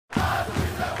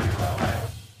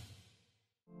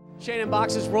Shannon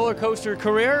Boxx's roller coaster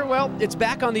career, well, it's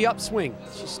back on the upswing.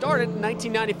 She started in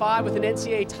 1995 with an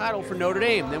NCAA title for Notre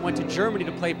Dame, then went to Germany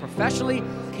to play professionally,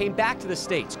 came back to the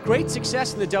States. Great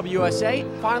success in the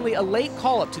WSA, finally a late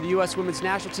call-up to the U.S. women's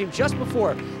national team just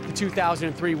before the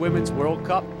 2003 Women's World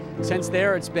Cup. Since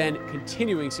there, it's been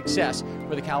continuing success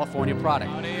for the California product.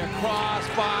 Across,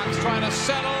 Boxx trying to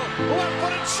settle,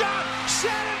 left-footed shot,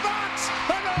 Shannon Boxx,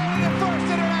 the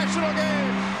first international game.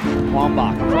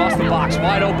 Wambach across the box,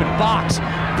 wide open, Boxx,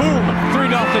 boom, 3-0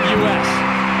 U.S.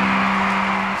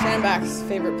 Shannon Boxx's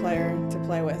favorite player to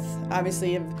play with.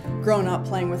 Obviously, I've grown up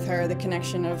playing with her, the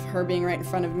connection of her being right in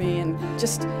front of me, and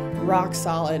just rock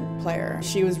solid player.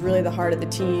 She was really the heart of the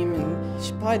team, and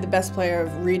she's probably the best player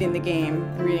of reading the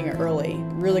game, reading it early.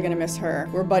 Really gonna miss her.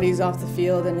 We're buddies off the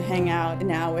field and hang out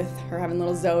now with her having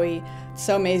little Zoe. It's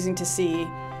so amazing to see,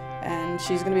 and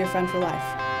she's gonna be a friend for life.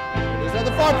 There's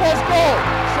another far post goal.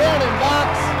 Shannon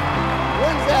Boxx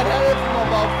wins that header from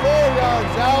about 4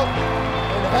 yards out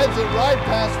and heads it right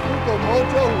past Fuko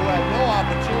Mojo, who had no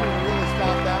opportunity to really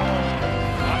stop that one.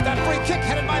 Off that free kick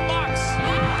headed by Boxx.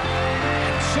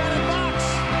 And Shannon Boxx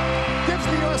gives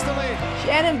the U.S. the lead.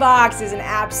 Shannon Boxx is an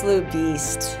absolute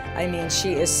beast. I mean,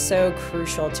 she is so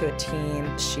crucial to a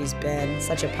team. She's been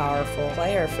such a powerful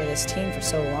player for this team for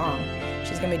so long.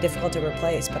 She's going to be difficult to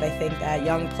replace, but I think that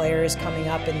young players coming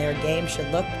up in their game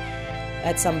should look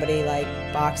at somebody like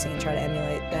Boxx and try to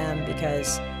emulate them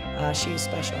because she's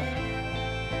special.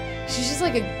 She's just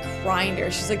like a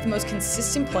grinder. She's like the most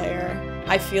consistent player.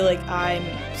 I feel like I'm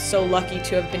so lucky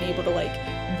to have been able to like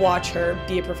watch her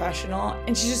be a professional,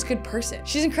 and she's just a good person.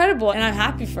 She's incredible, and I'm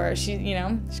happy for her. She's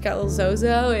got little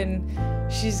Zozo, and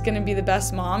she's gonna be the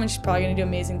best mom, and she's probably gonna do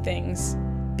amazing things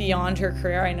beyond her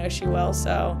career. I know she will,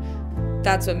 so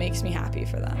that's what makes me happy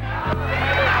for them.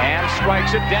 And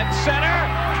strikes it dead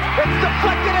center. It's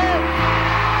deflected in.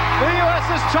 The U.S.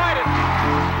 has tied it.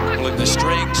 Pulling the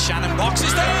strings, Shannon Boxx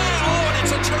is there. Oh, and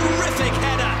it's a terrific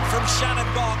header from Shannon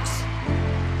Boxx.